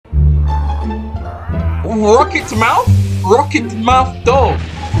Rocket mouth? Rocket mouth dog.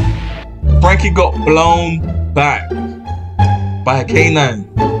 Frankie got blown back by a canine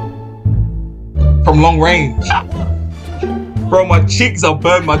from long range. Bro, my cheeks are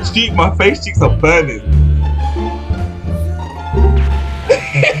burned. My face cheeks are burning.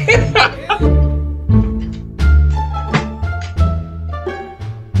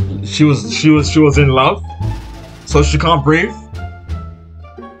 She was in love, so she can't breathe.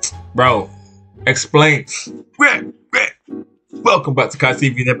 Bro, explain. Welcome back to Kai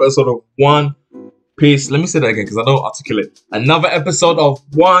TV, episode of One Piece. Let me say that again because I don't articulate. Another episode of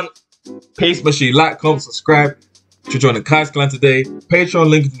One Piece. Make sure you like, comment, subscribe to join the Kai's clan today. Patreon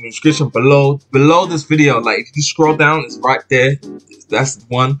link in the description below. Below this video, like if you scroll down, it's right there. That's the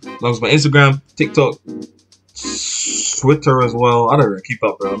one. As long as my Instagram, TikTok, Twitter as well. I don't really keep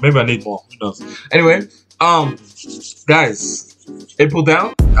up, bro. Maybe I need more. Who knows? Anyway, guys, April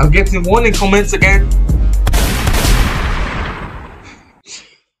down. I'm getting warning comments again.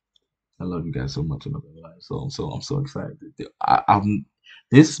 I love you guys so much. I'm not gonna lie. So I'm so excited. I'm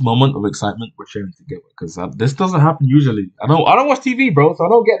this moment of excitement we're sharing together because this doesn't happen usually. I don't watch TV, bro, so I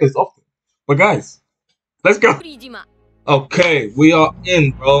don't get this often. But guys, let's go. Okay, we are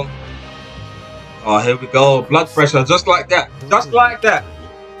in, bro. Oh, here we go. Blood pressure, just like that. Just like that.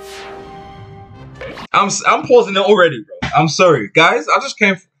 I'm pausing it already, bro. I'm sorry, guys. I just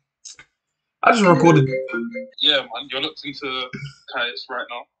recorded. Yeah, man, you're looked into Kai's right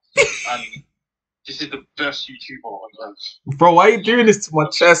now, and this is the best YouTuber on earth. Bro, why are you doing this to my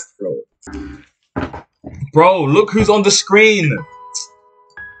chest, bro? Bro, look who's on the screen.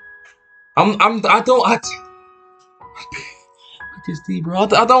 I don't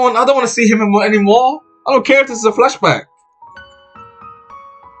want to see him anymore. I don't care if this is a flashback.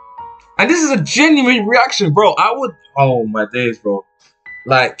 And this is a genuine reaction, bro. I would, oh my days, bro.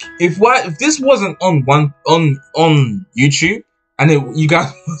 Like if this wasn't on YouTube and you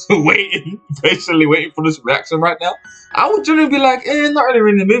guys were patiently waiting for this reaction right now, I would generally be like, not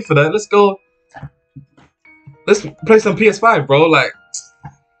really in the mood for that. Let's go. Let's play some PS5, bro. Like,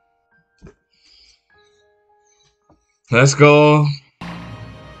 let's go.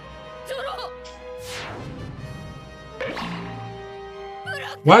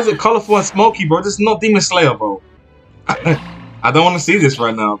 Why is it colorful and smoky, bro? This is not Demon Slayer, bro. I don't want to see this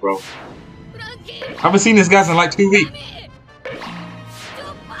right now, bro. I haven't seen these guys in like 2 weeks.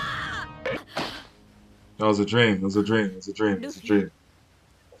 That was a dream. It was a dream. It was a dream. It was a dream.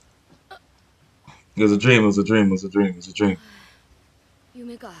 It was a dream. It was a dream. It was a dream. It was a dream.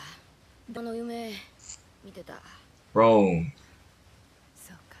 Bro.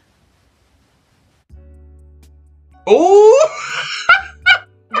 Oh!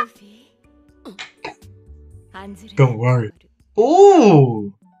 Don't worry.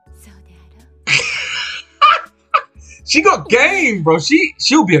 Oh! She got game, bro.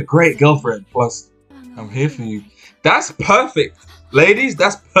 She'll be a great girlfriend. Plus, I'm here for you. That's perfect, ladies.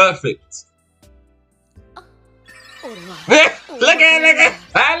 That's perfect. Look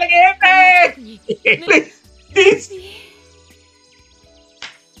at me. This.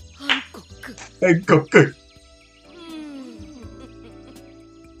 Hancock.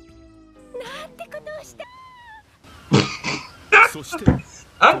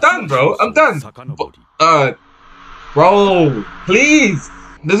 I'm done, bro. I'm done. Bro, please.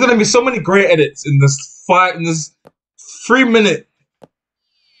 There's gonna be so many great edits in this 3-minute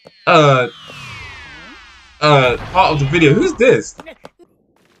part of the video. Who's this?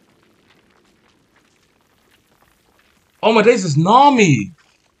 Oh my days, it's Nami.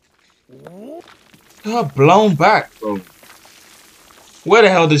 Blown back, bro. Where the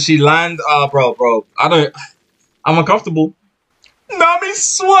hell did she land? Bro. I'm uncomfortable. Nami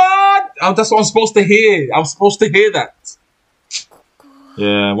SWAT! Oh, that's what I'm supposed to hear. I'm supposed to hear that.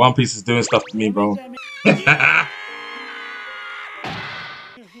 Yeah, One Piece is doing stuff to me, bro.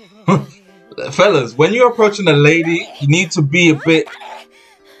 Fellas, when you're approaching a lady, you need to be a bit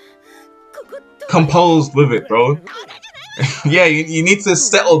composed with it, bro. Yeah, you need to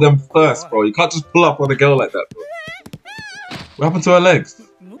settle them first, bro. You can't just pull up on a girl like that, bro. What happened to her legs?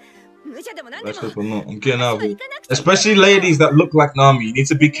 Let's hope I'm not. I'm getting out of here. Especially ladies that look like Nami. You need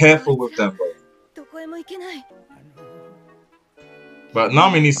to be careful with them, bro. But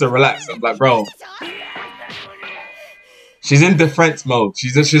Nami needs to relax. I'm like, bro. She's in defense mode.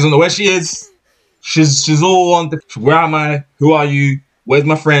 She's on where she is. She's all on. Where am I? Who are you? Where's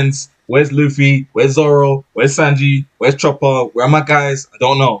my friends? Where's Luffy? Where's Zoro? Where's Sanji? Where's Chopper? Where are my guys? I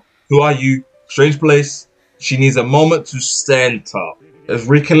don't know. Who are you? Strange place. She needs a moment to center. Let's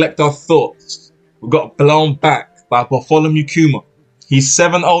recollect our thoughts. We got blown back by Bartholomew Kuma. He's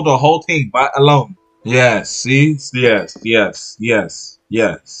 7-0 the whole thing by alone. Yes, see? Yes, yes, yes,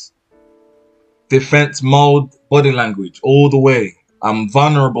 yes. Defense mode, body language, all the way. I'm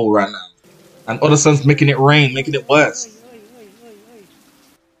vulnerable right now. And other son's making it rain, making it worse.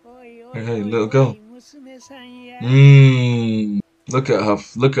 Hey, little girl. Look at her.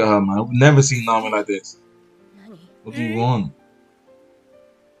 Look at her, man. I've never seen Nami like this. What do you want?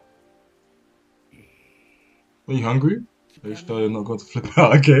 Are you hungry? Are you sure you're not going to flip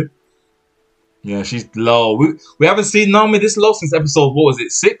out again? Yeah, she's low. We haven't seen Nami this low since episode, what was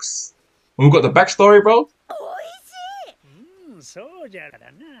it, 6? When we got the backstory, bro?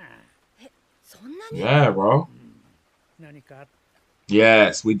 Yeah, bro.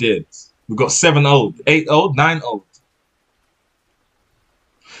 Yes, we did. We got 7 old, 8 old, 9 old.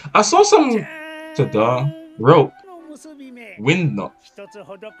 I saw some ta-da, rope, wind knot.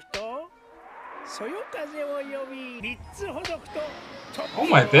 Oh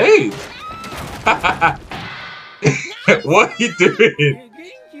my days! What are you doing?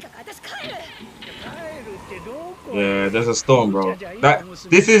 Yeah, there's a storm, bro.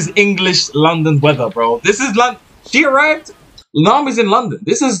 This is English London weather, bro. This is London. She arrived. Nami's in London.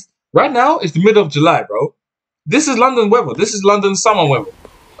 This is right now. It's the middle of July, bro. This is London weather. This is London summer weather.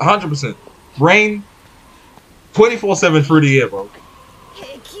 100%. Rain 24/7 through the year, bro.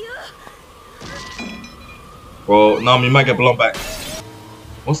 Bro, Nami might get blown back.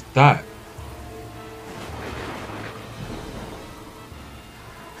 What's that?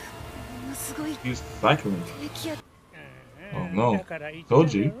 He's cycling. Oh no.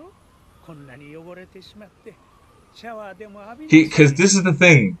 Told you. Because this is the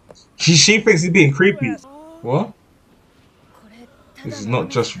thing. She thinks he's being creepy. What? This is not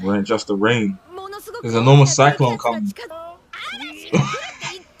just rain, just the rain. There's a normal cyclone coming.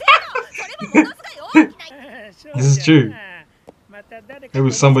 This is true.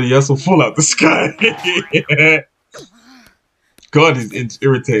 Maybe somebody else will fall out the sky. God, he's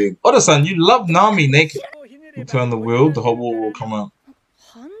irritating. Oda-san, you love Nami naked. You turn the wheel, the whole wall will come out.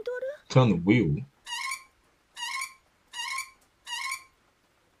 Turn the wheel.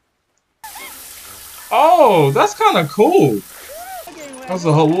 Oh, that's kind of cool. That's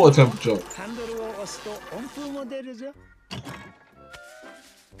the hot water temperature.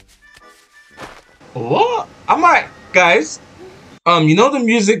 What? I might, guys. You know the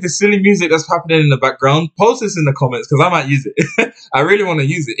music, the silly music that's happening in the background? Post this in the comments because I might use it. I really want to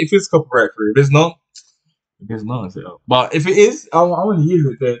use it. If it's copyright free, if it's not, it's it up. But if it is, I want to use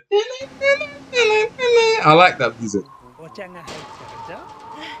it. Then I like that music.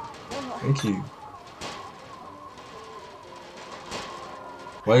 Thank you.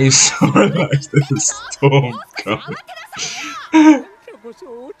 Why are you so relaxed? There's a storm coming.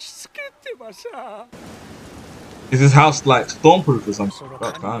 Is this house like stormproof or something?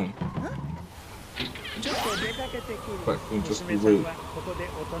 About time. But just be weird.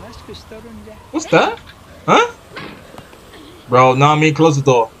 What's that? Huh? Bro, Nami, close the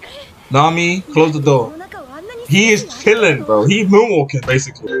door. Nami, close the door. He is chilling, bro. He's moonwalking,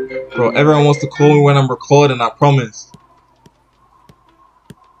 basically. Bro, everyone wants to call me when I'm recording, I promise.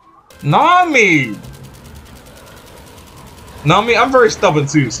 Nami! Nami, I'm very stubborn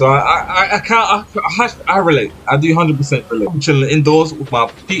too, so I can't, I relate. I do 100% relate. I'm chilling indoors with my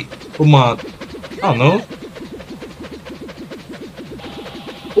feet, with my, I don't know.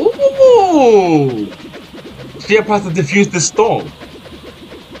 Ooh! She has to defuse this storm.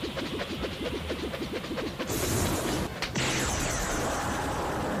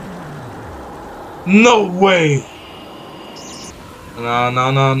 No way!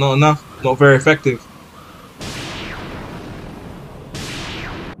 No, not very effective.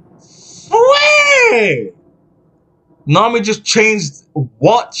 Way! Nami just changed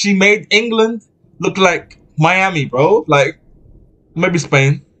what? She made England look like Miami, bro. Like, maybe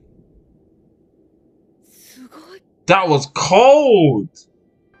Spain. That was cold.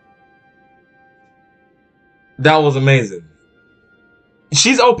 That was amazing.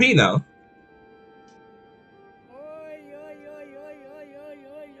 She's OP now.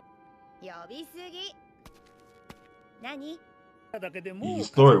 You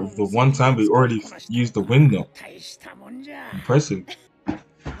store it the one time we already used the window. Impressive.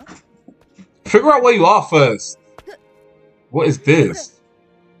 Figure out where you are first. What is this?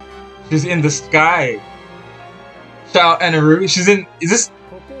 She's in the sky. Shout out Eneru. She's in. Is this?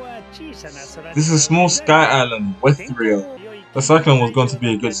 This is a small sky island, Westeria. The cyclone was going to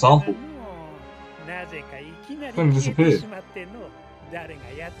be a good sample. Then disappeared.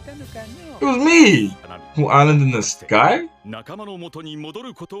 It was me! Small island in the sky?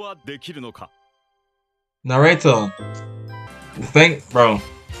 Narrator. Bro.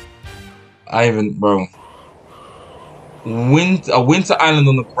 I even, bro. A winter island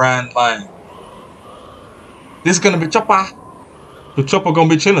on the Grand Line. This is gonna be Chopper. The Chopper gonna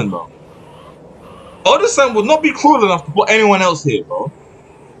be chilling, bro. Oda-san would not be cruel enough to put anyone else here, bro.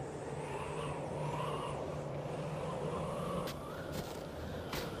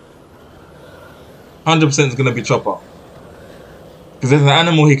 %100% is gonna be Chopper. Because there's an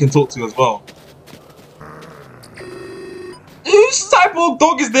animal he can talk to as well. Whose type of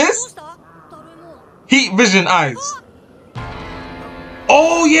dog is this? Heat vision eyes.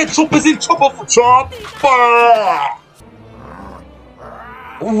 Oh yeah, Chopper's in Chopper for Chopper.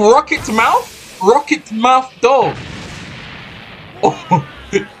 Rocket mouth? Rocket mouth dog. Oh,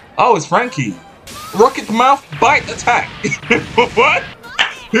 oh, it's Frankie. Rocket mouth bite attack. What?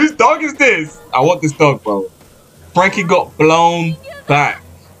 Whose dog is this? I want this dog, bro. Frankie got blown back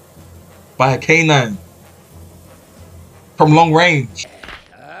by a canine from long range.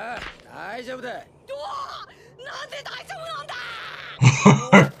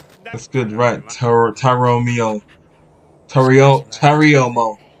 That's good, right? Tariomo.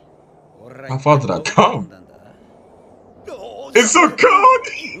 How far did I come? It's so cold!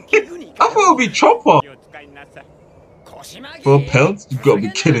 I thought it would be Chopper. For pelts? You gotta be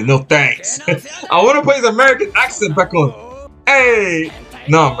kidding, no thanks. I wanna put his American accent back on. Hey!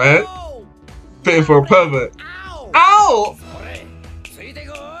 Nah, man. Fitting for a pervert. Ow!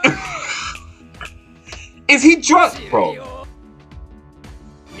 Is he drunk, bro?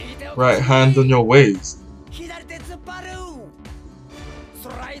 Right hand on your waist.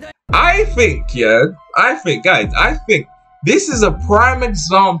 I think, guys, I think this is a prime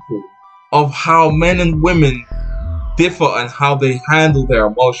example of how men and women differ and how they handle their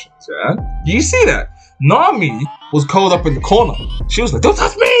emotions, yeah? Do you see that? Nami was curled up in the corner. She was like, don't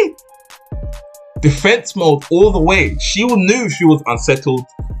touch me! Defense mode all the way. She knew she was unsettled,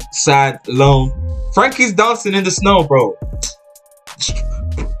 sad, alone. Frankie's dancing in the snow, bro.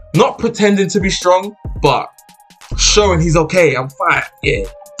 Not pretending to be strong, but showing he's okay. I'm fine. Yeah,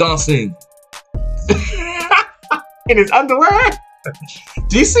 dancing. In his underwear?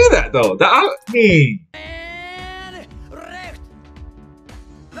 Do you see that though? Hey!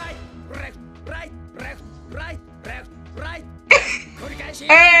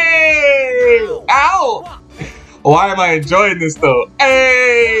 Ow! Why am I enjoying this though?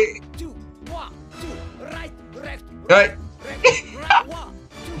 Hey! Right.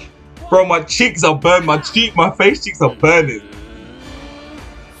 Bro, my cheeks are burned. My face cheeks are burning.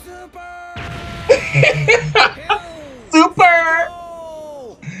 Super!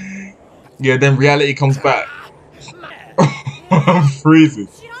 Yeah, then reality comes back. I'm freezing.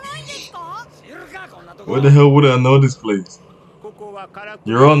 Where the hell would I know this place?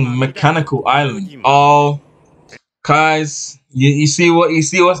 You're on Mechanical Island. Oh, guys, you see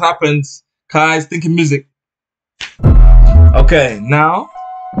what's happened. Guys, thinking music. Okay, now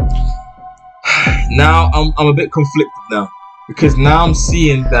I'm a bit conflicted now because now I'm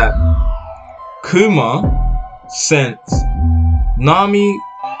seeing that Kuma sent Nami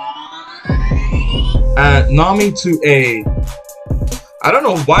to a, I don't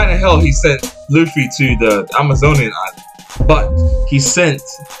know why the hell he sent Luffy to the Amazonian island, but he sent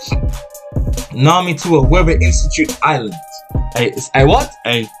Nami to a Weather Institute island. I what?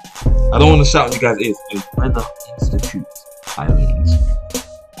 I don't want to shout at you guys' ears. A Weather Institute island.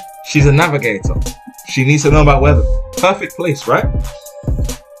 She's a navigator. She needs to know about weather. Perfect place, right?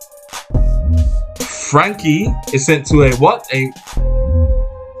 Frankie is sent to a what? A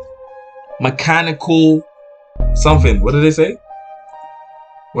mechanical something. What did they say?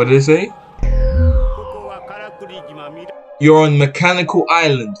 What did they say? You're on Mechanical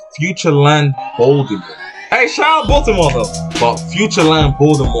Island, Future Land, Baltimore. Hey, shout out Baltimore though. But Future Land,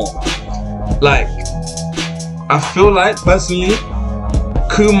 Baltimore. Like, I feel like personally,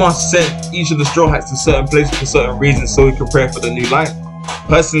 Kuma sent each of the Straw Hats to certain places for certain reasons so he can prepare for the new line.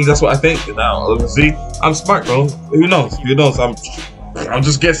 Personally, that's what I think. Now, see, I'm smart, bro. Who knows? Who knows? I'm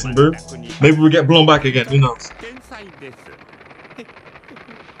just guessing, bro. Maybe we get blown back again. Who knows?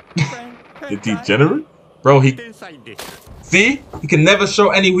 The degenerate, bro. He he can never show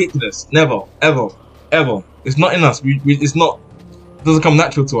any weakness. Never, ever, ever. It's not in us. It's not. It doesn't come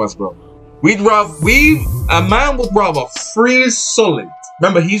natural to us, bro. A man would rather freeze solid.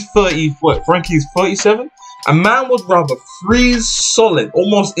 Remember, he's 30. What? Frankie's 37. A man would rather freeze solid,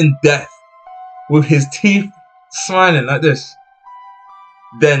 almost in death, with his teeth smiling like this,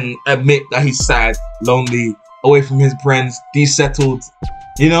 than admit that he's sad, lonely, away from his friends, desettled.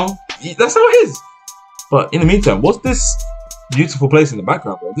 You know, that's how it is. But in the meantime, what's this beautiful place in the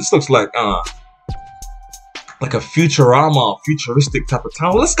background, bro? This looks like like a Futurama, futuristic type of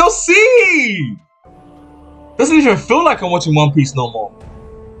town. Let's go see! Doesn't even feel like I'm watching One Piece no more.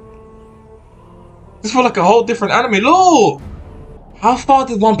 This feels like a whole different anime. Look! How far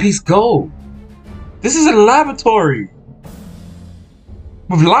did One Piece go? This is a laboratory.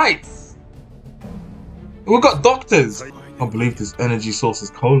 With lights. We've got doctors. I can't believe this energy source is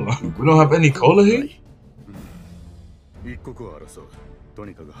cola. We don't have any cola here?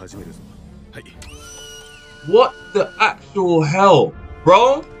 What the actual hell?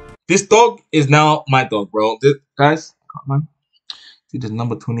 Bro, this dog is now my dog, bro. Guys, come on. See this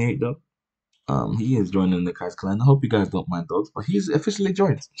number 28 dog? He is joining the Kai's clan. I hope you guys don't mind dogs, but he's officially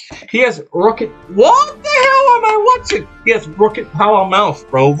joined. He has rocket. What the hell am I watching? He has rocket power mouth,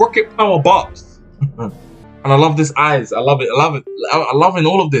 bro. Rocket power box. And I love this eyes. I love it. I love it. I'm loving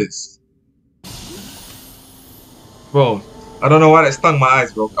all of this. Bro, I don't know why that stung my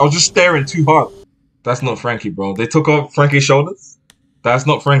eyes, bro. I was just staring too hard. That's not Frankie, bro. They took off Frankie's shoulders. That's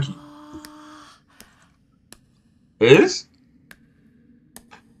not Frankie. It is?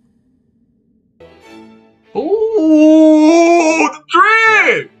 Ooh, the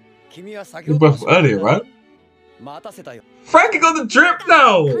drip! You both earlier, right? Frankie got the drip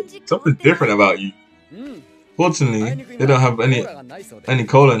now! Something different about you. Fortunately, they don't have any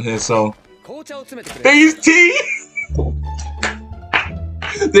cola in here, so they use tea!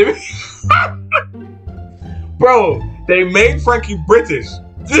 Bro, they made Frankie British.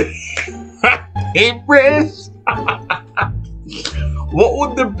 Hey, British! What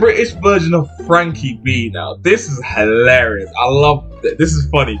would the British version of Frankie be now? This is hilarious. I love it. This is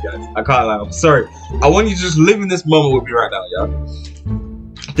funny, guys. I can't lie. I'm sorry. I want you to just live in this moment with me right now, yeah?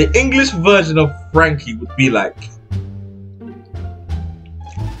 The English version of Frankie would be like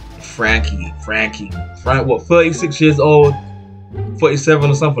Frankie, what, 36 years old, 47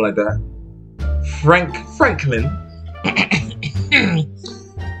 or something like that. Franklin.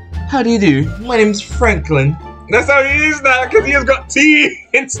 How do you do? My name's Franklin. That's how he is now, because he has got tea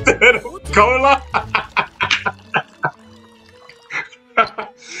instead of cola.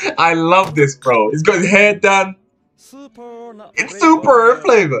 I love this, bro. He's got his hair done. It's super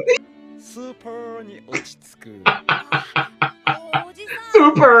flavor.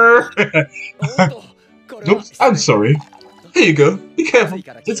 Super. Oops, I'm sorry. Here you go. Be careful.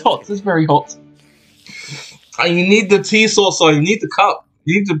 It's hot. It's very hot. And you need the tea sauce, or you need the cup.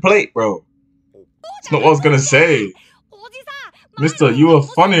 You need the plate, bro. That's not what I was gonna say. Mister, you were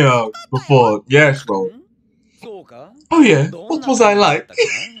funnier before. Yes, bro. Oh yeah, what was I like?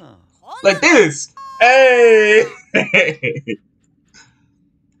 Like this. Hey!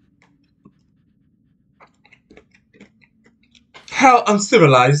 How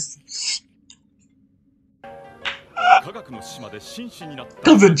uncivilized.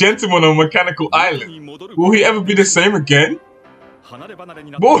 Comes a gentleman on a mechanical island. Will he ever be the same again?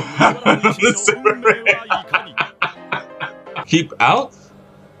 Keep out?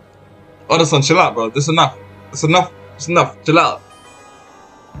 Oh, that's on chill out, bro. That's enough. That's enough. It's enough. Chill out.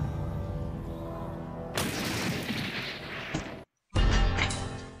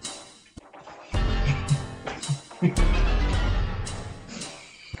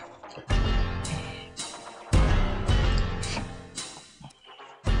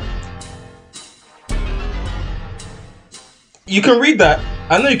 You can read that.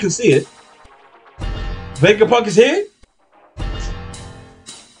 I know you can see it. Vegapunk is here.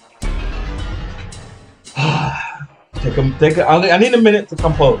 Take a. I need a minute to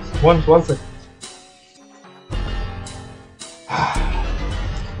compose. One second.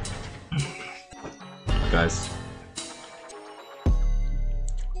 Guys.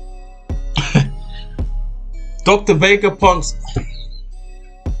 Dr. Vegapunk's.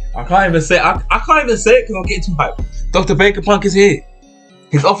 I can't even say. I can't even say it because I'm getting too hyped. Dr. Vegapunk is here.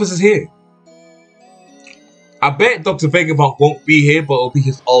 His office is here. I bet Dr. Vegapunk won't be here, but it'll be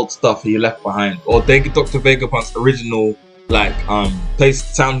his old stuff he left behind. Or Dr. Vegapunk's original, like,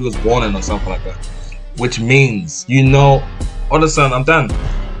 place, town he was born in or something like that. Which means, you know, Other-san, I'm done.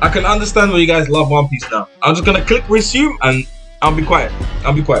 I can understand why you guys love One Piece now. I'm just gonna click resume and I'll be quiet.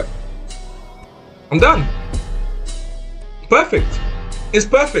 I'll be quiet. I'm done. Perfect. It's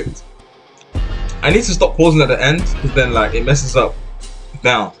perfect. I need to stop pausing at the end because then like it messes up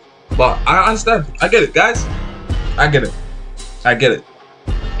now. But I understand. I get it, guys. I get it. I get it.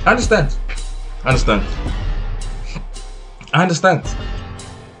 I understand. I understand. I understand.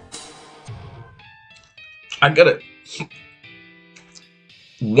 I get it.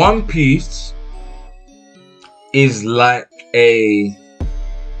 One Piece is like a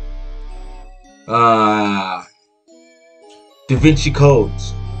Da Vinci Code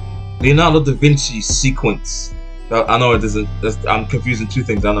Leonardo da Vinci sequence. I know it isn't. I'm confusing two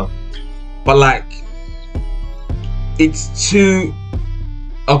things. I know, but like, it's too.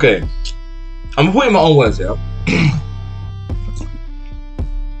 Okay, I'm putting my own words here.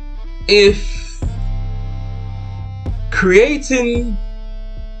 If creating,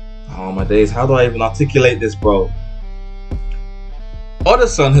 oh my days, how do I even articulate this, bro?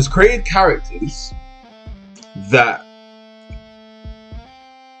 Otterson has created characters that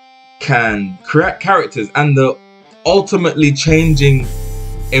can create characters and the ultimately changing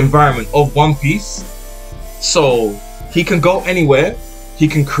environment of One Piece. So he can go anywhere, he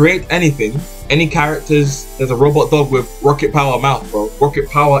can create anything, any characters. There's a robot dog with rocket power mouth, bro. Rocket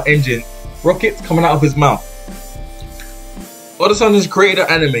power engine, rockets coming out of his mouth. Otterson has created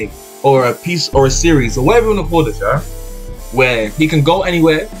an anime or a piece or a series or whatever you want to call this, yeah, where he can go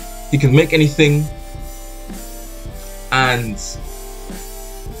anywhere, he can make anything, and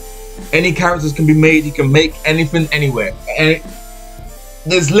any characters can be made. He can make anything anywhere, and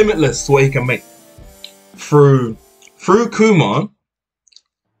there's limitless to what he can make through Kuma.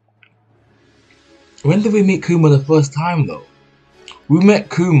 When did we meet Kuma the first time though? We met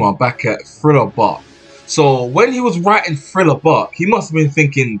Kuma back at Thriller Bark. So when he was writing Thriller Bark, he must have been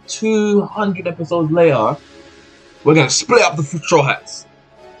thinking 200 episodes later, we're gonna split up the Straw Hats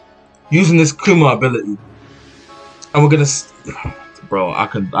using this Kuma ability, and we're gonna. Bro, I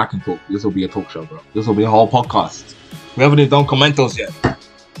can talk. This will be a talk show, bro. This will be a whole podcast. We haven't even done commentos yet.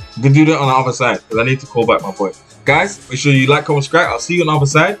 We can do that on the other side, because I need to call back my boy. Guys, make sure you like, comment, subscribe. I'll see you on the other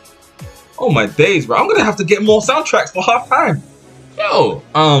side. Oh my days, bro. I'm gonna have to get more soundtracks for half time. Yo,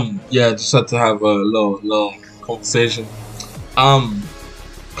 yeah, just had to have a little conversation.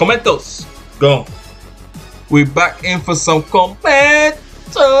 Commentos, go. We back in for some commentos.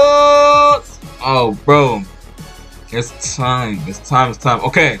 Oh, bro. It's time. It's time.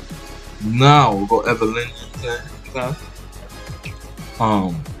 Okay. Now we'll go Evelyn.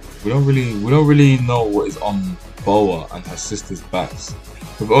 We don't really know what is on Boa and her sister's backs.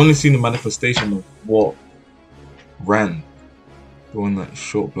 We've only seen the manifestation of what Ran, the one that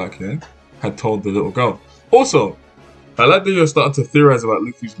short black hair, had told the little girl. Also, I like that you're starting to theorize about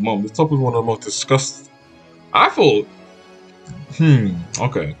Luffy's mom. This topic is one of the most discussed. I thought,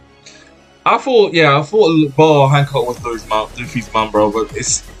 okay. I thought Boa Hancock was Luffy's mom, bro. But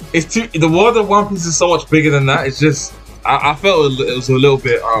it's too. The world of One Piece is so much bigger than that. It's just, I felt it was a little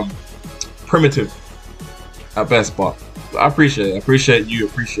bit primitive at best, but I appreciate it. I appreciate you.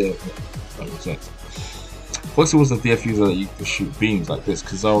 Appreciate it. That makes sense. Foxy was the DF user that you could shoot beams like this.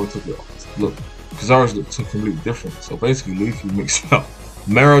 Kizaru took it off. Look, Kizaru's looked completely different. So basically, Luffy mixed up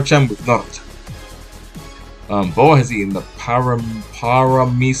Mero-chan with Naruto. Boa has eaten the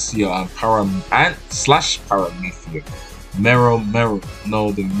paramecia and paramecia. Mero,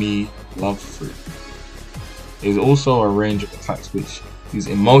 no, the me love fruit. There is also a range of attacks which use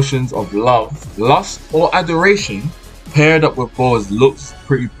emotions of love, lust, or adoration paired up with Boa's looks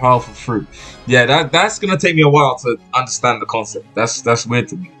pretty powerful fruit. Yeah, that's gonna take me a while to understand the concept. That's weird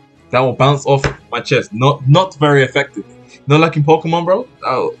to me. That will bounce off my chest. Not very effective. Not like in Pokemon, bro.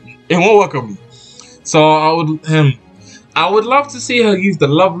 It won't work on me. So I would love to see her use the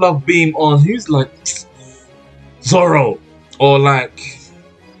love beam on who's like Zoro, or like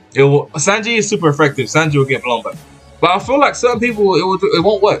Sanji is super effective. Sanji will get blown back, but I feel like certain people it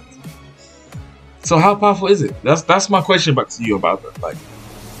won't work. So how powerful is it? That's my question back to you about that. Like,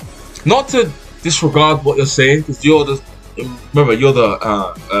 not to disregard what you're saying, because you're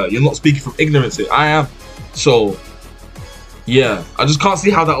not speaking from ignorance here. I am. So yeah, I just can't see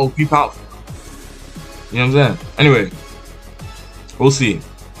how that will be powerful. You know what I'm saying? Anyway, we'll see.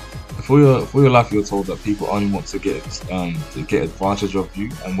 For your life, you're told that people only want to get advantage of you,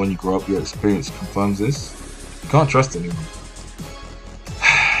 and when you grow up, your experience confirms this. You can't trust anyone.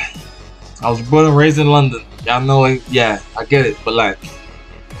 I was born and raised in London. Y'all know it. Yeah, I get it. But like,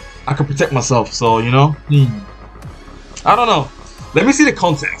 I can protect myself. So you know, I don't know. Let me see the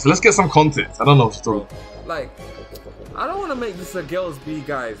context. Let's get some context. I don't know what you're talking about. Like, I don't want to make this a girls be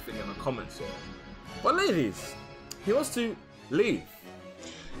guys thing in the comments here. But ladies, he wants to leave.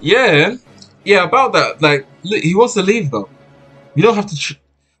 Yeah, about that. Like, he wants to leave though. You don't have to.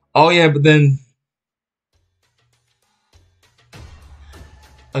 Oh yeah, but then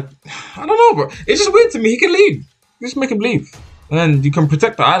I don't know, bro. It's just weird to me. He can leave. Just make him leave, and then you can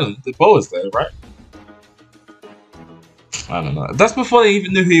protect the island. The bow is there, right? I don't know. That's before they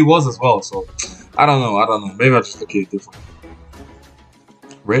even knew who he was as well. So I don't know. Maybe I just look at it different.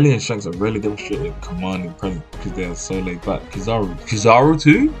 Rayleigh and Shanks are really demonstrating commanding presence because they are so laid back. Kizaru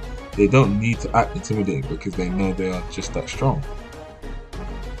too? They don't need to act intimidating because they know they are just that strong.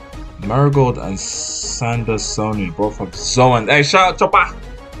 Marigold and Sander Sony both have Zoan. Hey, shout out Chopper!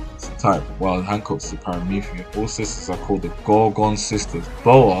 It's the type, while Hancock's the Paramethean. All sisters are called the Gorgon sisters.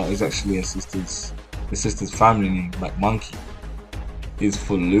 Boa is actually a sister's family name, like Monkey is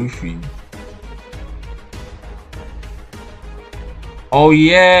for Luffy. Oh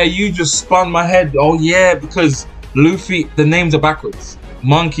yeah, you just spun my head. Oh yeah, because Luffy, the names are backwards.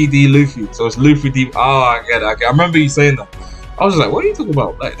 Monkey D. Luffy, so it's Luffy D. Oh, I get it. Okay. I remember you saying that. I was just like, what are you talking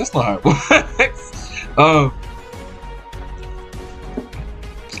about? Like, that's not how it works.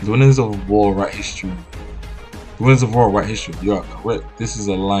 The winners of war write history. The winners of war write history. You are correct. This is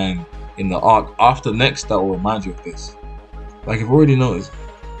a line in the arc after next that will remind you of this. Like you've already noticed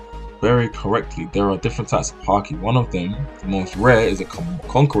very correctly, there are different types of haki. One of them, the most rare, is a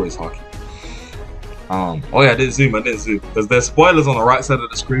Conqueror's haki. Oh yeah, I didn't zoom because there's spoilers on the right side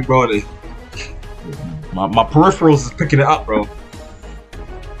of the screen, bro. My peripherals is picking it up, bro.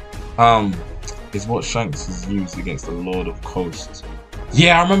 Is what Shanks is used against the Lord of Coast.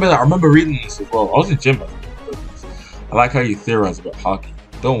 Yeah, I remember that. I remember reading this as well. I was in gym. I like how you theorize about haki.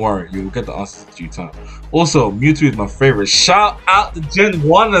 Don't worry, you'll get the answers in due time. Also, Mewtwo is my favorite. Shout out to Gen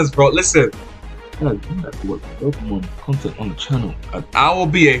 1ers, bro. Listen, guys, you have to watch Pokemon content on the channel. And I will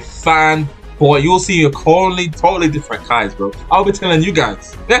be a fan. Boy, you'll see a totally different guys, bro. I'll be telling you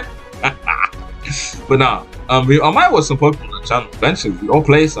guys. But nah, I might watch some Pokemon on the channel eventually, or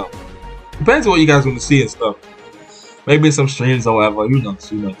play some. Depends on what you guys want to see and stuff. Maybe some streams or whatever. Who knows?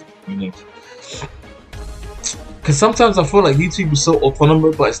 Because sometimes I feel like YouTube is so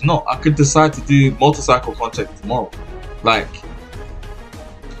autonomous, but it's not. I could decide to do motorcycle content tomorrow. Like,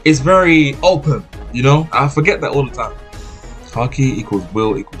 it's very open, you know? I forget that all the time. Haki equals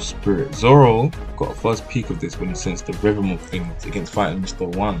will equals spirit. Zoro got a first peek of this when he sensed the rhythm of things against fighting Mr.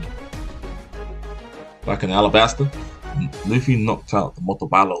 One. Back in Alabasta, Luffy knocked out the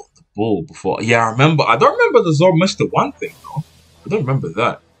Motobalo, the bull, before. Yeah, I remember. I don't remember the Zoro Mr. One thing, though. I don't remember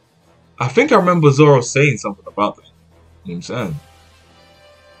that. I think I remember Zoro saying something about that. You know what I'm saying?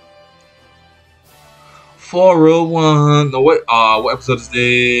 401. No, wait. What episode is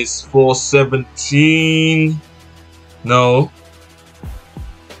this? 417. No.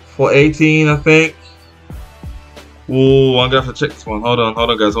 418, I think. Ooh, I'm gonna have to check this one. Hold on,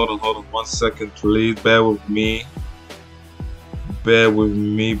 guys. Hold on. 1 second, please. Bear with me.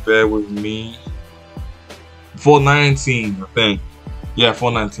 419, I think. Yeah,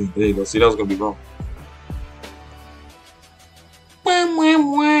 419. There you go. See, that was gonna be wrong.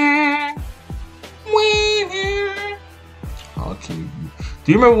 Okay.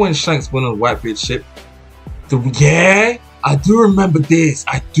 Do you remember when Shanks went on Whitebeard's ship? Yeah, I do remember this.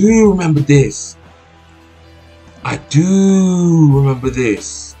 I do remember this.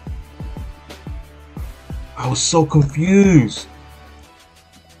 I was so confused.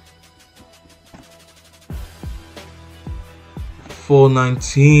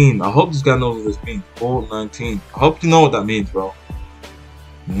 $419. I hope this guy knows what this means. $419. I hope you know what that means, bro.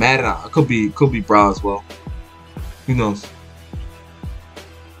 Meta. It could be bra as well. Who knows?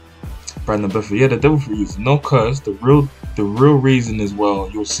 Brandon Buffer. Yeah, the devil fruit is no curse. The real reason as well.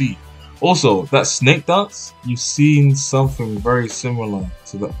 You'll see. Also, that snake dance. You've seen something very similar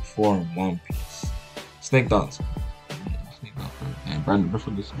to that before in One Piece. Snake dance. And Brandon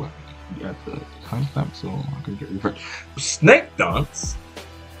Buffer. This is what we had the timestamp, so I can get refreshed. Snake dance.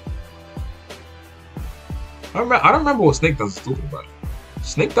 I don't remember what snake dance is talking about.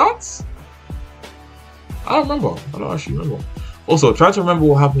 Snake dance? I don't remember. I don't actually remember. Also, try to remember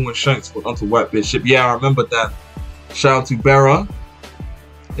what happened when Shanks went onto Whitebeard's ship. Yeah, I remember that. Shout out to Bera.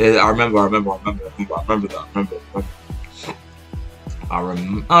 Yeah, I remember that. I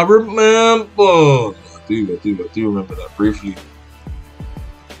remember. I do remember that briefly.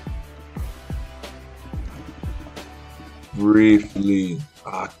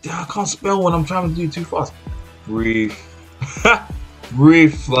 I can't spell when I'm trying to do too fast. Briefly.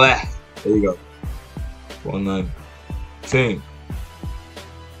 There you go. 119.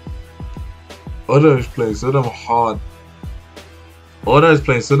 Oda is playing so damn hard. With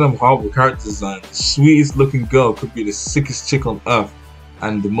character design. The sweetest looking girl could be the sickest chick on earth,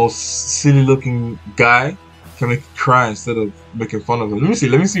 and the most silly looking guy can make you cry instead of making fun of him. Let me see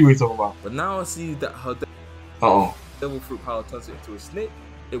what you're talking about. But now I see that her devil fruit power turns it into a snake.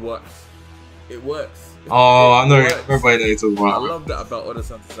 It works. Oh, I know. Everybody knows you're talking about. I love that about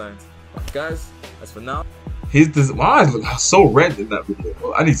Oda-san's designs. But guys, as for now, my eyes look so red in that video.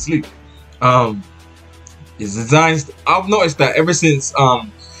 Well, I need sleep. His designs. I've noticed that ever since.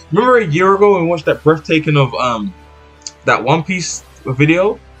 Remember a year ago when we watched that breathtaking of that One Piece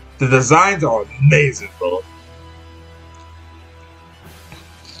video. The designs are amazing, bro.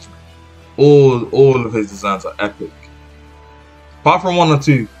 All of his designs are epic. Apart from one or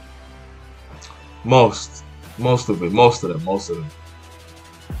two. Most of them.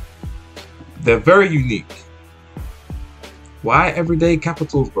 They're very unique. Why everyday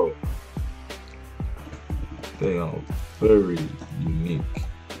capitals, bro? They are very unique.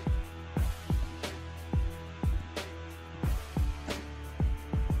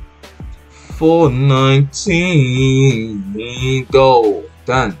 $4.19 go.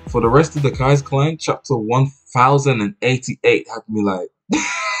 Dan, for the rest of the Kai's client, chapter 1088 had me like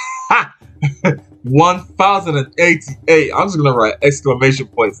 1088. I'm just gonna write exclamation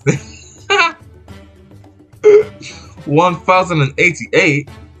points there. 1088.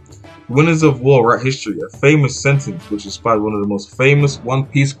 Winners of War write history, a famous sentence which inspired one of the most famous One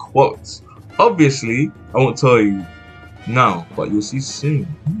Piece quotes. Obviously, I won't tell you now, but you'll see soon.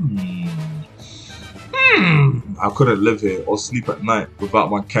 I couldn't live here or sleep at night without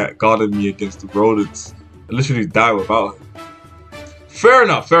my cat guarding me against the rodents. I literally die without her. Fair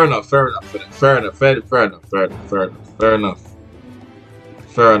enough.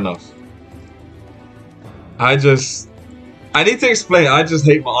 I need to explain. I just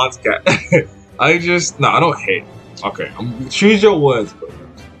hate my aunt's cat. I don't hate. Okay, choose your words, bro.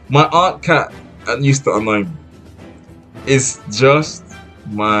 My aunt cat used to annoy me. It's just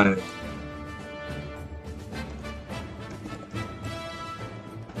my.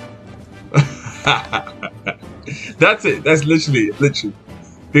 That's it. That's literally.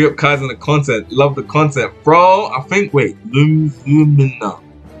 Big up Kai's on the content. Love the content, bro. I think. Wait, Lumina.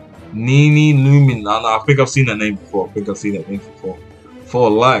 Nini Lumina. No, I think I've seen that name before.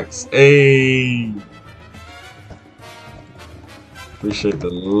 4 likes. Hey. Appreciate the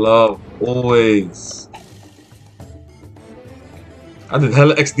love always. I did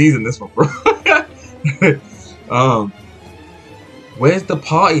hella XDs in this one, bro. Where's the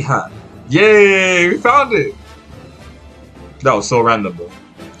party hat? Yay, we found it. That was so random, bro.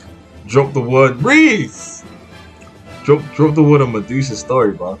 Drop the word Reese. Drop the word on Medusa's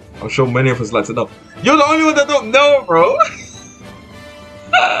story, bro. I'm sure many of us like to know. You're the only one that don't know, bro.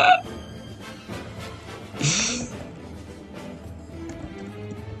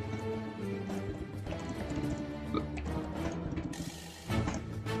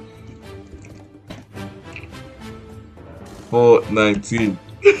 $4.19.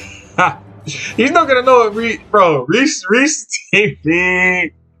 He's not gonna know what Reese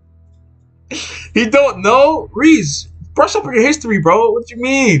TV. He don't know? Reese, brush up on your history, bro. What do you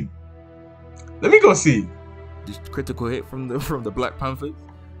mean? Let me go see. Just critical hit from the Black Panthers.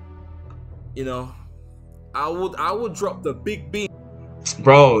 You know, I would drop the big beam.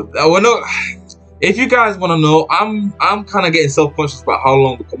 Bro, if you guys want to know, I'm kind of getting self-conscious about how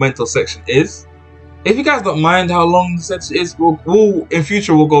long the commento section is. If you guys don't mind how long the section is, we'll in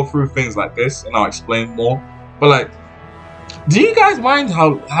future we'll go through things like this and I'll explain more. But like, do you guys mind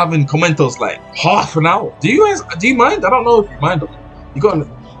having commentos like half an hour? Do you mind? I don't know if you mind. You gotta let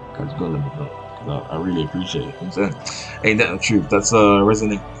me know. I really appreciate it. I'm saying, ain't that the truth? That's a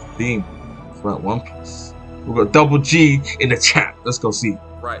resonant theme throughout One Piece. We've got Double G in the chat. Let's go see.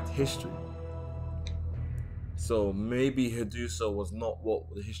 Right, history. So maybe Hadusa was not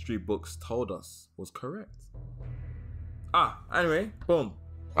what the history books told us was correct. Anyway, boom.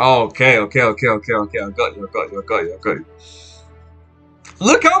 Okay. I got you.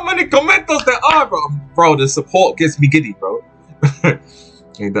 Look how many commentos there are, bro. Bro, the support gets me giddy, bro.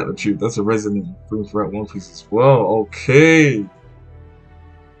 Ain't that the truth? That's a resonant theme throughout One Piece as well. Okay.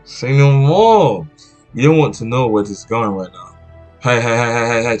 Say no more. You don't want to know where this is going right now.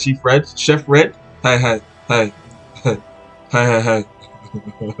 Hey, Chief Red, Chef Red. Hey. Hey.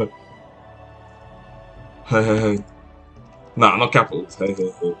 Nah, not capitals. Hey.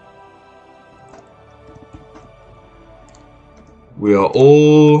 We are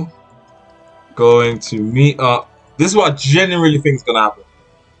all going to meet up. This is what I genuinely think is gonna happen.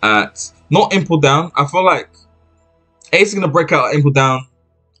 At not Impel Down. I feel like Ace is gonna break out at Impel Down,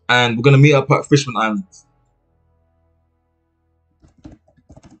 and we're gonna meet up at Fishman Island.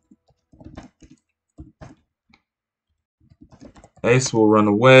 Ace will run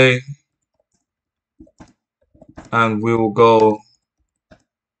away, and we will go.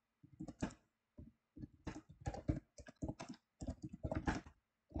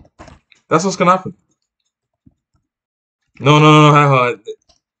 That's what's gonna happen. No,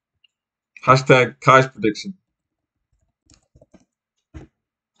 hashtag Kai's prediction.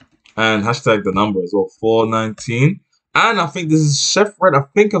 And hashtag the number as well, 419. And I think this is Chef Red. I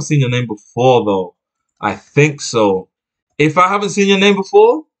think I've seen your name before, though. I think so. If I haven't seen your name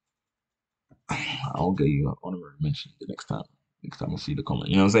before, I'll get you an honorary mention the next time. Next time I see the comment.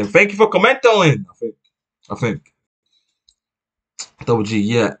 You know what I'm saying? Thank you for commenting. I think. Double G,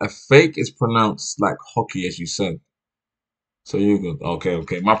 yeah. A fake is pronounced like hockey, as you said. So you're good.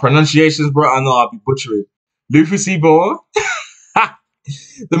 Okay. My pronunciations, bro, I know I'll be butchering. Luffy Seaboa.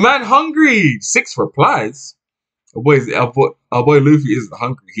 The man hungry. 6 replies. Our boy Luffy isn't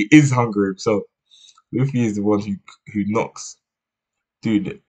hungry. He is hungry himself. Luffy is the one who knocks.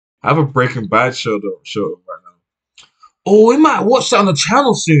 Dude, I have a Breaking Bad show right now. Oh, we might watch that on the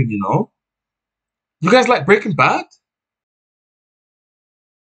channel soon, you know? You guys like Breaking Bad?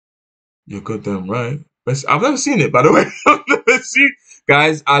 You're goddamn right. I've never seen it, by the way. I've never seen.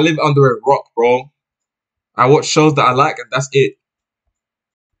 Guys, I live under a rock, bro. I watch shows that I like, and that's it.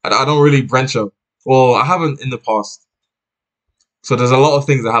 I don't really venture. Well, I haven't in the past. So there's a lot of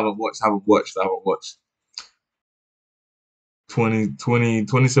things I haven't watched. 20, 20,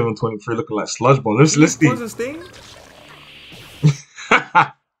 27, 23 looking like sludge bomb. Let's see. Poison sting?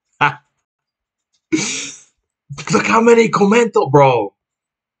 Look how many comment up, bro.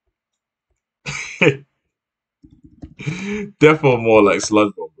 Definitely more like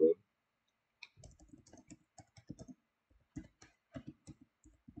sludge bomb, bro.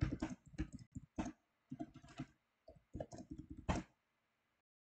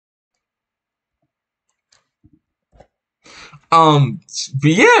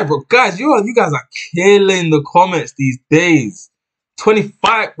 But yeah, bro, guys, you guys are killing the comments these days.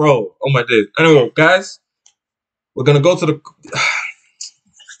 25, bro. Oh my days. Anyway, guys, we're gonna go to the.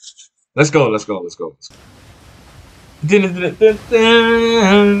 Let's go. How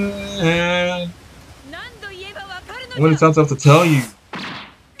many times I have to tell you?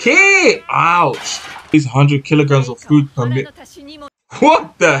 Kid! Ouch! These 100 kilograms of food per meal.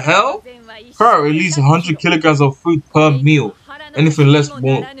 What the hell? Her release 100 kilograms of food per meal. Anything less than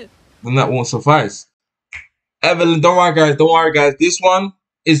that won't suffice. Evelyn, don't worry guys. This one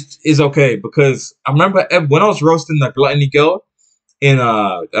is okay because I remember when I was roasting that gluttony girl in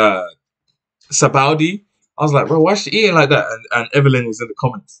Sabaudi, I was like, bro, why is she eating like that? And Evelyn was in the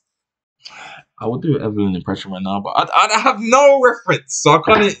comments. I would do an Evelyn impression right now, but I have no reference, so I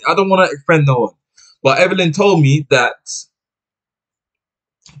don't want to offend no one. But Evelyn told me that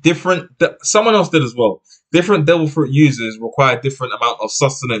someone else did as well. Different devil fruit users require different amount of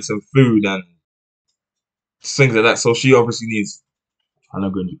sustenance and food and things like that. So she obviously needs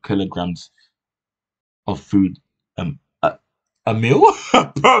 100 kilograms of food a meal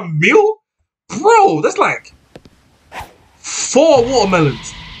per meal, bro. That's like 4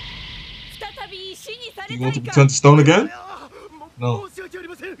 watermelons. You want to turn to stone again? No.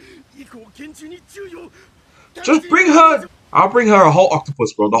 Just bring her. I'll bring her a whole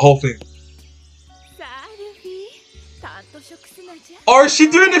octopus, bro. The whole thing. Or is she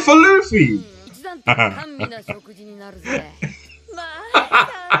doing it for Luffy?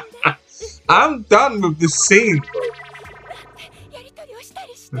 I'm done with this scene, bro.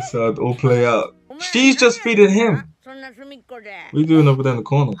 That's how it all play out. She's just feeding him. What are you doing over there in the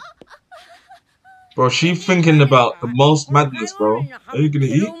corner? Bro, she's thinking about the most madness, bro. Are you gonna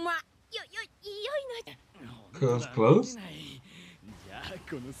eat? Curls close.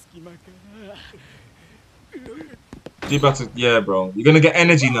 You about to, yeah, bro. You're gonna get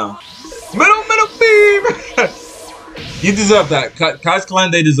energy now. Middle beam. You deserve that. Kai's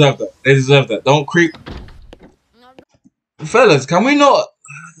clan, they deserve that. They deserve that. Don't creep. Fellas, can we not?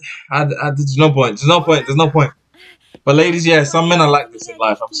 There's no point. There's no point. But ladies, yeah, some men are like this in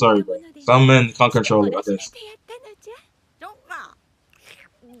life. I'm sorry, bro. Some men can't control it like this.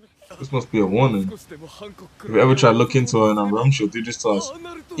 This must be a warning. If you ever try to look into her in a room, she'll do this to us.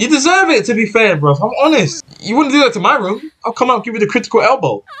 You deserve it, to be fair, bro. If I'm honest. You wouldn't do that to my room. I'll come out and give you the critical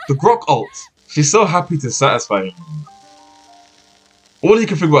elbow. The grok ult. She's so happy to satisfy him. All he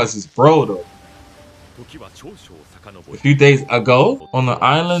can think about is his bro, though. A few days ago, on an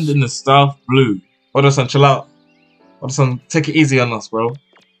island in the South Blue. Oda-san, chill out. Oda-san, take it easy on us, bro.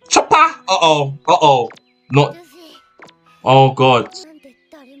 Chopper! Uh-oh. Not. Oh, God.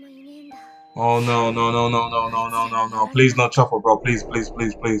 Oh, no. Please, not Chopper, bro. Please. Please.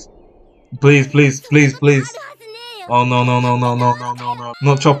 Oh, no.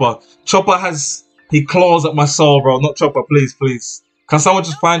 Not Chopper. Chopper he claws at my soul, bro. Not Chopper, please. Can someone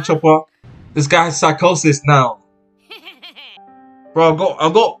just find Chopper? This guy has psychosis now. Bro,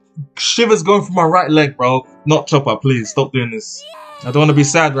 I've got shivers going through my right leg, bro. Not Chopper, please. Stop doing this. I don't want to be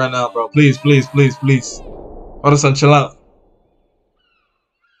sad right now, bro. Please. Oda-san, chill out.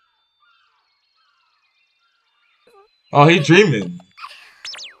 Oh, he dreaming.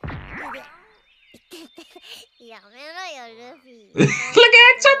 Look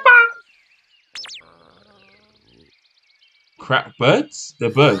at Chopper. Crap birds?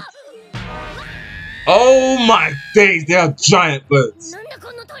 They're birds. Oh my days, they are giant birds.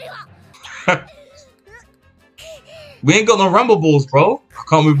 We ain't got no rumble balls, bro. I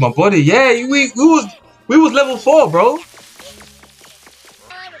can't move my body. Yeah, we was level 4, bro.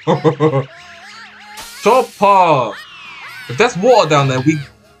 Chopper. If that's water down there, we.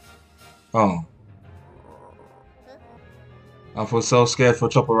 Oh. I feel so scared for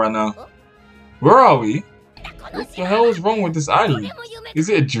Chopper right now. Where are we? What the hell is wrong with this island? Is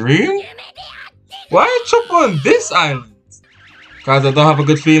it a dream? Why is Chopper on this island? Guys, I don't have a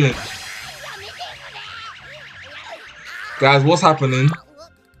good feeling. Guys, what's happening?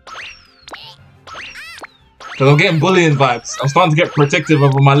 Cause I'm getting bullying vibes. I'm starting to get protective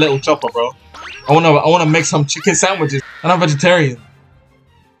over my little Chopper, bro. I wanna make some chicken sandwiches. And I'm vegetarian.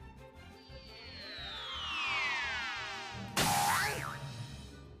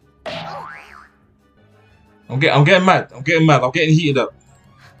 I'm getting mad. I'm getting mad. I'm getting heated up.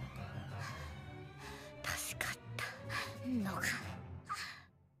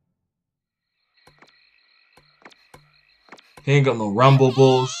 He ain't got no rumble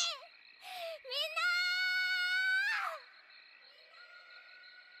balls.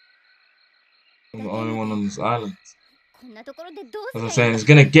 I'm the only one on this island. As I'm saying, it's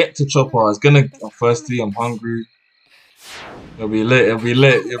gonna get to Chopper. It's gonna. I'm thirsty. I'm hungry. It'll be lit. It'll be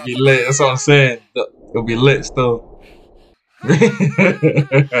lit. It'll be lit. That's what I'm saying. It'll be lit still.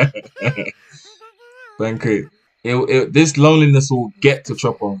 Banquet. This loneliness will get to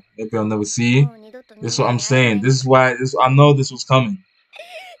Chopper. Maybe I'll never see you. This is what I'm saying. This is why. I know this was coming.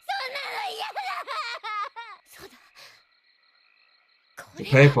 The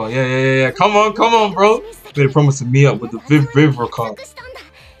paper. Yeah. Come on, bro. They promised to meet up with the Viv card.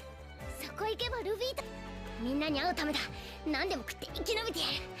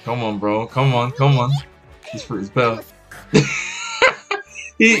 Come on, bro. Come on. He's for his bell.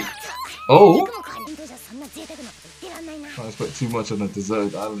 Oh. Can't expect too much on the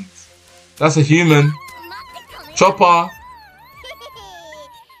deserted islands. That's a human. Chopper.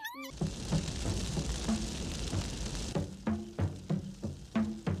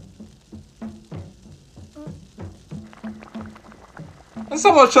 And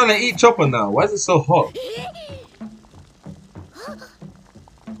someone's trying to eat Chopper now. Why is it so hot?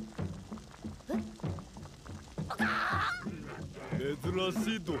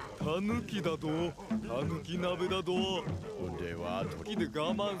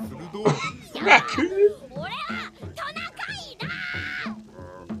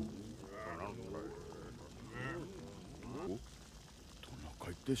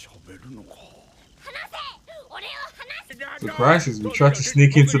 The crisis, we tried to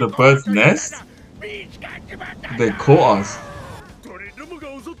sneak into the bird's nest. They caught us.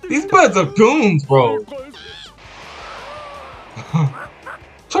 These birds are goons, bro.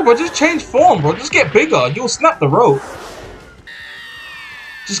 Chopper, just change form, bro. Just get bigger. You'll snap the rope.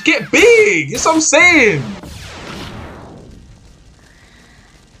 Just get big. That's what I'm saying.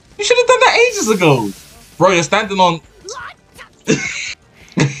 You should have done that ages ago. Bro, you're standing on...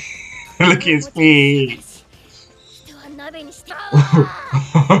 Look at his feet.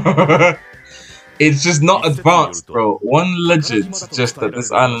 It's just not advanced, bro. One legend suggests that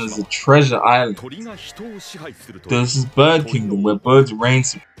this island is a treasure island. This is Bird Kingdom, where birds reign.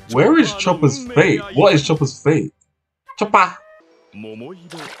 Where is Chopper's fate? What is Chopper's fate? Chopper!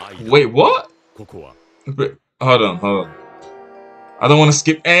 Wait, what? Hold on. I don't want to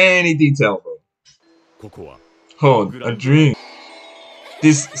skip any detail, bro. Hold on, a dream.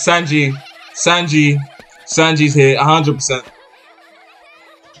 This Sanji's here, 100%.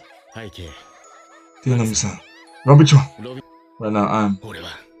 Dinami-san. Robin-chan. Right now,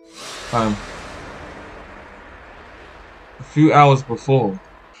 I'm a few hours before.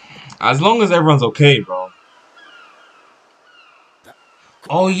 As long as everyone's okay, bro.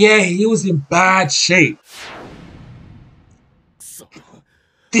 Oh yeah, he was in bad shape.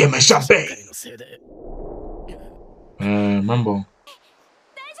 Dinami-san. Remember.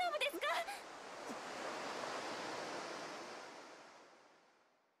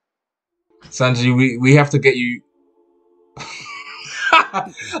 Sanji, we have to get you.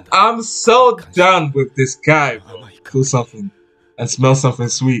 I'm so done with this guy, bro. Do something and smell something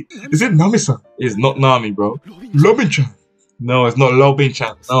sweet. Is it Nami-san? It's not Nami, bro. Robin-chan. No, it's not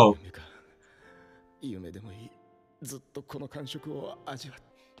Robin-chan. No.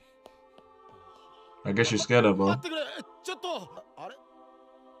 I guess you're scared of, bro.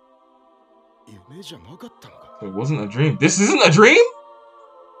 It wasn't a dream. This isn't a dream?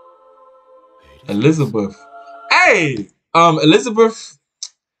 Elizabeth. Hey! Elizabeth.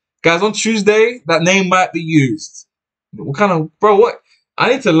 Guys, on Tuesday, that name might be used. What kind of bro? What? I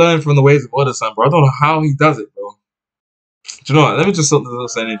need to learn from the ways of Oda-san, bro. I don't know how he does it, bro. Do you know what? Let me just not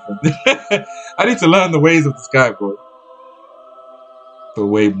say anything. I need to learn the ways of this guy, bro. The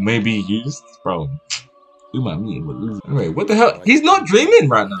way maybe he used, bro. You might meet him with losing. Anyway, what the hell? He's not dreaming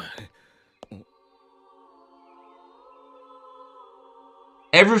right now.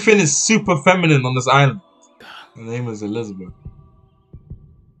 Everything is super feminine on this island. Her name is Elizabeth.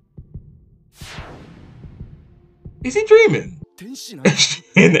 Is he dreaming?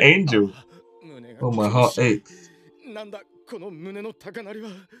 An angel. Oh, my heart aches. I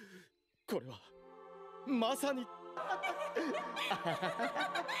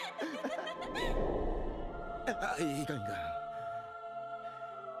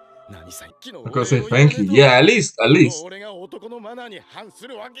gotta say thank you. Yeah, at least.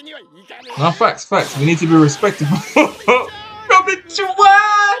 No, facts. We need to be respectable.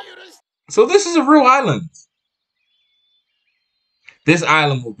 So this is a real island. This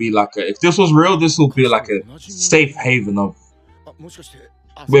island will be like a. If this was real, this will be like a safe haven of.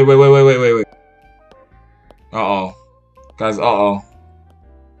 Wait. Uh-oh. Guys, uh-oh.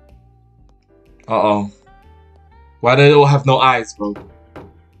 Why do they all have no eyes, bro?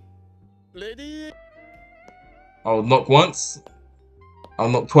 I'll knock once. I'll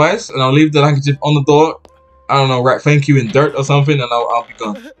knock twice. And I'll leave the handkerchief on the door. I don't know, write thank you in dirt or something. And I'll be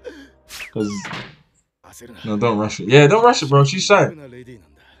gone. Because... No, don't rush it. Yeah, don't rush it, bro. She's shy. I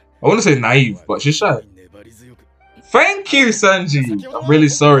want to say naive, but she's shy. Thank you, Sanji. I'm really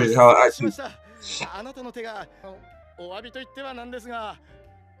sorry how I acted.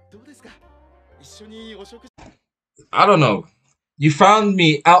 I don't know. You found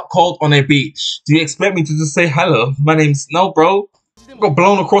me out cold on a beach. Do you expect me to just say hello? My name's... No, bro. I got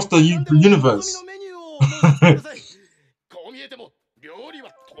blown across the universe.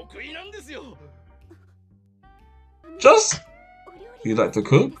 Just... You like to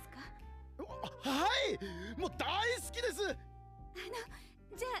cook?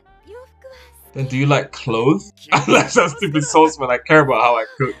 Then do you like clothes? Unless I'm stupid sauceman, I care about how I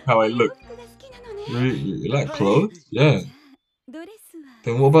cook, how I look. You like clothes? Yeah.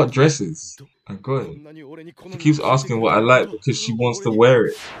 Then what about dresses? I got it. She keeps asking what I like because she wants to wear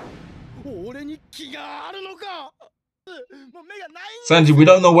it. Sanji, we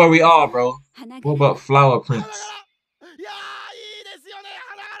don't know where we are, bro. What about flower prints?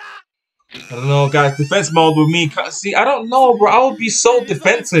 I don't know, guys. Defense mode with me. See, I don't know, bro. I would be so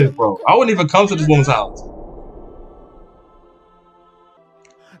defensive, bro. I wouldn't even come to this woman's house.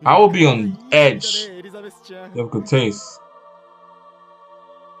 I would be on edge. You have good taste.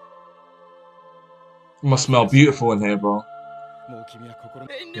 It must smell beautiful in here, bro.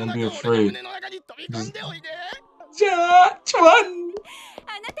 Don't be afraid.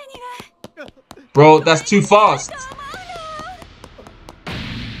 Bro, that's too fast.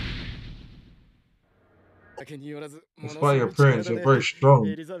 Despite your appearance, you're very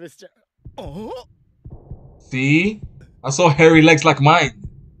strong. See? I saw hairy legs like mine.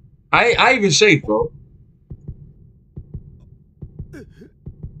 I even shaved, bro.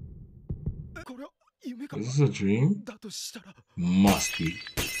 Is this a dream? Must be.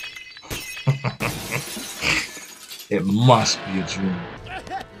 It must be a dream.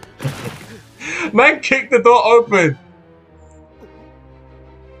 Man kicked the door open.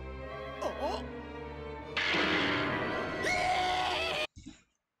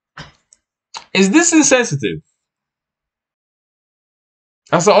 Is this insensitive?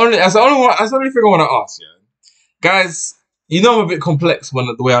 That's the only thing I want to ask, yeah. Guys, you know I'm a bit complex when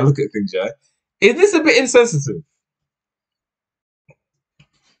the way I look at things, yeah. Is this a bit insensitive?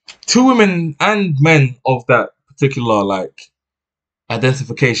 Two women and men of that particular like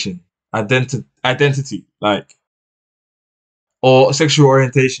identification, identity, like, or sexual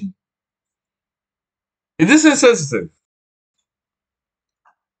orientation. Is this insensitive?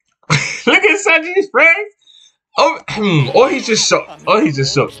 Look at Sanji's face. Oh, or he's just shocked.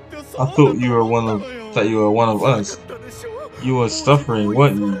 I thought you were one of us. You were suffering,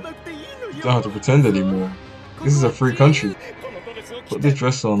 weren't you? You don't have to pretend anymore. This is a free country. Put this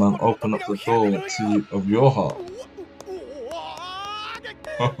dress on and open up the door of your heart.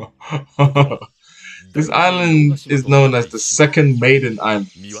 This island is known as the second maiden island.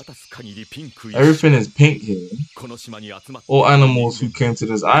 Everything is pink here. All animals who came to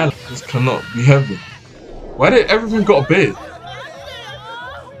this island. This cannot be heaven. Why did everything got a beard?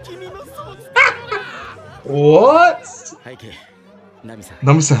 What?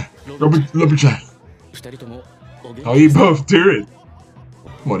 Nami-san, Robi-chan. How are you both doing?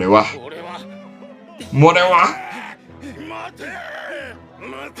 Morewa.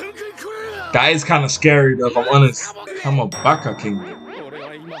 That is kind of scary though, if I'm honest. Kamabaka Kingdom.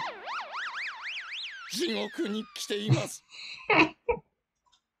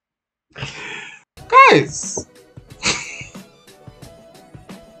 Guys!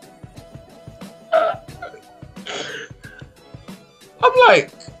 I'm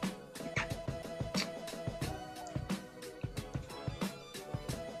like...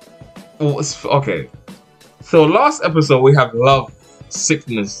 Oh, okay. So last episode we have love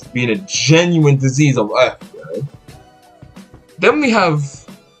sickness being a genuine disease of Earth. Right? Then we have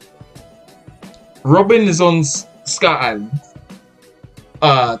Robin is on Sky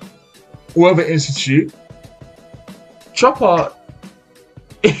Island. Weather Institute. Chopper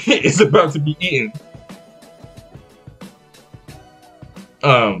is about to be eaten.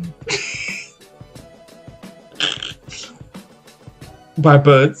 By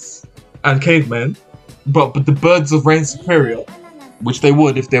birds and cavemen, but the birds of reign superior, which they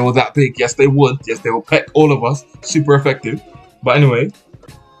would if they were that big. Yes, they would. Yes, they will peck all of us. Super effective. But anyway,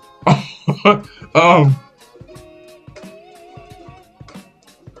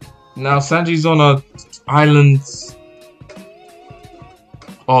 now Sanji's on a island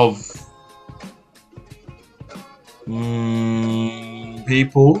of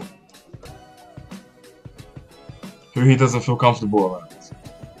people who he doesn't feel comfortable around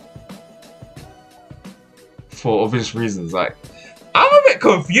for obvious reasons. Like, I'm a bit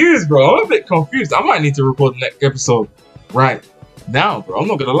confused, bro. I'm a bit confused. I might need to record the next episode right now, bro. I'm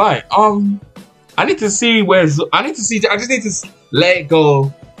not gonna lie. I need to see I just need to let it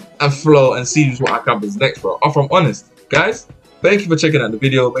go and flow and see what happens next, bro. If I'm honest, guys, thank you for checking out the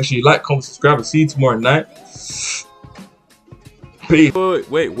video. Make sure you like, comment, subscribe, and see you tomorrow night. Peace.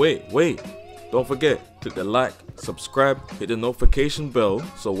 Wait. Don't forget, click the like, subscribe, hit the notification bell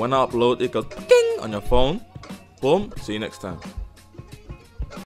so when I upload it goes ding on your phone. Boom. See you next time.